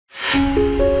Hi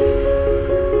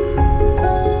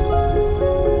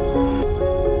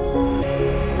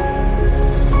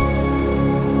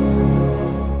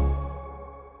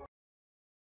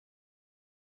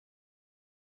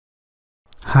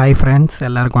friends,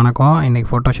 எல்லாருக்கும் வணக்கம். இன்றைக்கி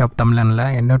ஃபோட்டோஷாப் தமிழனில்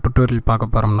என்ன டுட்டோரியல் பார்க்க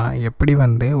போகிறோம்னா, எப்படி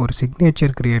வந்து ஒரு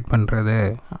சிக்னேச்சர் க்ரியேட் பண்ணுறது.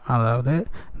 அதாவது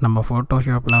நம்ம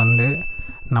ஃபோட்டோஷாப்பில் வந்து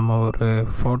நம்ம ஒரு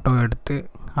ஃபோட்டோ எடுத்து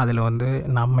அதில் வந்து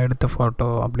நம்ம எடுத்த ஃபோட்டோ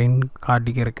அப்படின்னு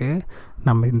காட்டிக்கிறதுக்கு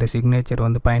நம்ம இந்த சிக்னேச்சர்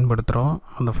வந்து பயன்படுத்துகிறோம்.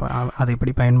 அதை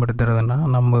எப்படி பயன்படுத்துகிறதுனா,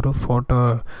 நம்ம ஒரு ஃபோட்டோ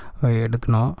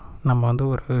எடுக்கணும், நம்ம வந்து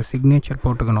ஒரு சிக்னேச்சர்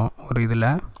போட்டுக்கணும் ஒரு இதில்.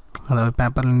 அதாவது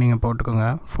பேப்பரில் நீங்கள் போட்டுக்கோங்க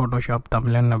ஃபோட்டோஷாப்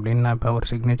தமிழன் அப்படின்னு. நான் இப்போ ஒரு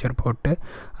சிக்னேச்சர் போட்டு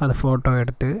அதை ஃபோட்டோ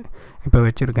எடுத்து இப்போ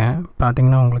வச்சுருக்கேன்.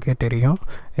 பார்த்திங்கன்னா உங்களுக்கே தெரியும்,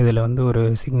 இதில் வந்து ஒரு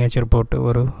சிக்னேச்சர் போட்டு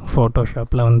ஒரு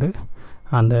ஃபோட்டோஷாப்பில் வந்து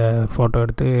அந்த ஃபோட்டோ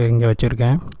எடுத்து இங்கே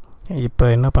வச்சுருக்கேன். இப்போ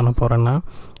என்ன பண்ண போகிறேன்னா,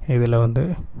 இதில் வந்து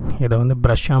இதை வந்து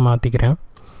ப்ரஷ்ஷாக மாற்றிக்கிறேன்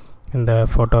இந்த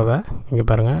ஃபோட்டோவை. இங்கே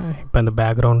பாருங்கள், இப்போ இந்த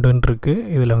பேக்ரவுண்டுன்னு இருக்குது,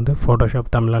 இதில் வந்து ஃபோட்டோஷாப்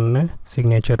தமிழன்னு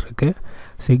சிக்னேச்சர் இருக்குது.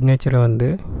 சிக்னேச்சரை வந்து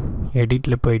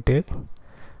எடிட்டில் போயிட்டு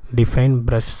டிஃபைன்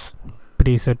ப்ரஷ்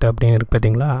ப்ரீசெட் அப்படின்னு இருக்குது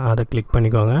பார்த்தீங்களா, அதை கிளிக்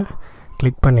பண்ணிக்கோங்க.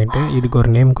 கிளிக் பண்ணிவிட்டு இதுக்கு ஒரு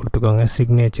நேம் கொடுத்துக்கோங்க.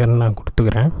 சிக்னேச்சர்னு நான்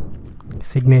கொடுத்துக்கிறேன்.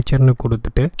 சிக்னேச்சர்னு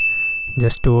கொடுத்துட்டு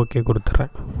ஜஸ்ட்டு ஓகே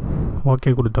கொடுத்துட்றேன். ஓகே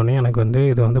கொடுத்தோன்னே எனக்கு வந்து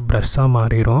இது வந்து ப்ரஷ்ஷாக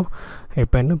மாறிடும்.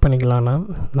 இப்போ என்ன பண்ணிக்கலான்னா,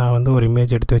 நான் வந்து ஒரு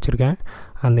இமேஜ் எடுத்து வச்சுருக்கேன்.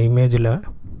 அந்த இமேஜில்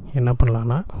என்ன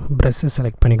பண்ணலான்னா, ப்ரஷ்ஷை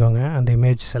செலக்ட் பண்ணிக்கோங்க. அந்த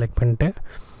இமேஜ் செலக்ட் பண்ணிட்டு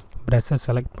ப்ரஷ்ஷை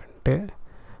செலக்ட் பண்ணிட்டு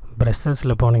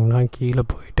ப்ரஷ்ஷஸில் போனீங்கன்னா கீழே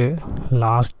போயிட்டு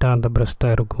லாஸ்ட்டாக அந்த ப்ரஷ்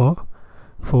தான் இருக்கும்,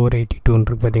 482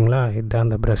 இருக்குது பார்த்தீங்களா, இதுதான்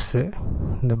அந்த ப்ரஷ்ஷு.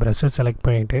 இந்த ப்ரஷ்ஷை செலக்ட்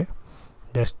பண்ணிவிட்டு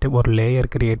ஜஸ்ட்டு ஒரு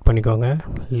லேயர் க்ரியேட் பண்ணிக்கோங்க.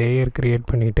 லேயர் க்ரியேட்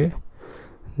பண்ணிவிட்டு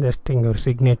ஜஸ்ட் இங்கே ஒரு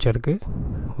சிக்னேச்சருக்கு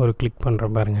ஒரு கிளிக் பண்ணுற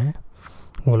பாருங்கள்,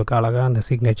 உங்களுக்கு அழகாக அந்த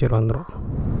சிக்னேச்சர்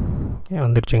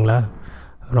வந்துருச்சுங்களா.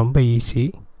 ரொம்ப ஈஸி.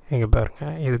 இங்கே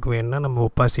பாருங்கள், இதுக்கு வேணுன்னா நம்ம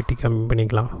ஒப்பாசிட்டி கம்மி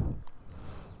பண்ணிக்கலாம்.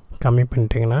 கம்மி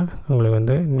பண்ணிட்டிங்கன்னா உங்களுக்கு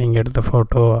வந்து நீங்கள் எடுத்த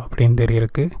ஃபோட்டோ அப்படின்னு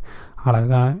தெரியறதுக்கு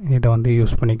அழகாக இதை வந்து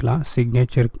யூஸ் பண்ணிக்கலாம்.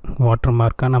 சிக்னேச்சர் வாட்டர்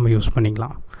மார்க்காக நம்ம யூஸ்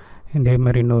பண்ணிக்கலாம். இதே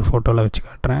மாதிரி இன்னொரு ஃபோட்டோவில் வச்சு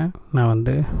காட்டுறேன். நான்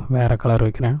வந்து வேறு கலர்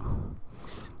வைக்கிறேன்.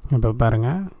 இப்போ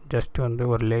பாருங்கள், ஜஸ்ட்டு வந்து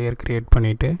ஒரு லேயர் க்ரியேட்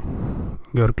பண்ணிவிட்டு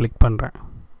இங்கே ஒரு கிளிக் பண்ணுறேன்.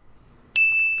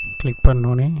 கிளிக்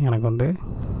பண்ணோன்னே எனக்கு வந்து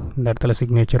இந்த இடத்துல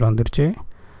சிக்னேச்சர் வந்துடுச்சு.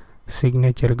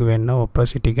 சிக்னேச்சருக்கு வேணுன்னா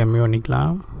ஒப்பாசிட்டி கம்மி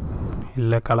பண்ணிக்கலாம்,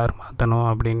 இல்லை கலர் மாற்றணும்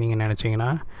அப்படின்னு நீங்கள் நினச்சிங்கன்னா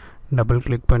டபுள்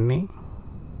கிளிக் பண்ணி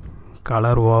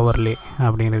கலர் ஓவர்லே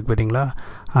அப்படின்னு இருக்குது பார்த்தீங்களா,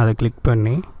 அதை கிளிக்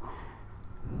பண்ணி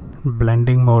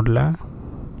பிளெண்டிங் மோடில்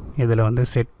இதில் வந்து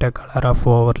செட் கலர் ஆஃப்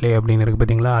ஓவர்லே அப்படின்னு இருக்குது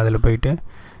பார்த்தீங்களா, அதில் போயிட்டு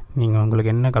நீங்கள்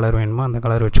உங்களுக்கு என்ன கலர் வேணுமோ அந்த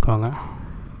கலர் வச்சுக்கோங்க.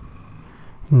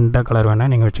 இந்த கலர்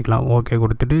வேணால் நீங்கள் வச்சுக்கலாம். ஓகே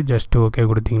கொடுத்துட்டு ஜஸ்ட்டு ஓகே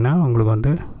கொடுத்தீங்கன்னா உங்களுக்கு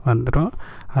வந்து வந்துடும்.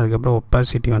 அதுக்கப்புறம்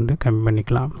ஒப்பாசிட்டி வந்து கம்மி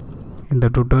பண்ணிக்கலாம். இந்த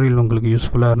டுட்டோரியல் உங்களுக்கு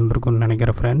யூஸ்ஃபுல்லாக இருந்திருக்கும்னு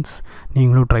நினைக்கிறேன் ஃப்ரெண்ட்ஸ்.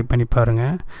 நீங்களும் ட்ரை பண்ணி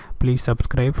பாருங்கள். ப்ளீஸ்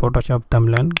சப்ஸ்கிரைப் ஃபோட்டோஷாப்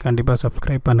தமிழன். கண்டிப்பாக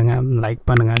சப்ஸ்கிரைப் பண்ணுங்கள், லைக்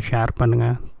பண்ணுங்கள், ஷேர்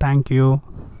பண்ணுங்கள். தேங்க்யூ.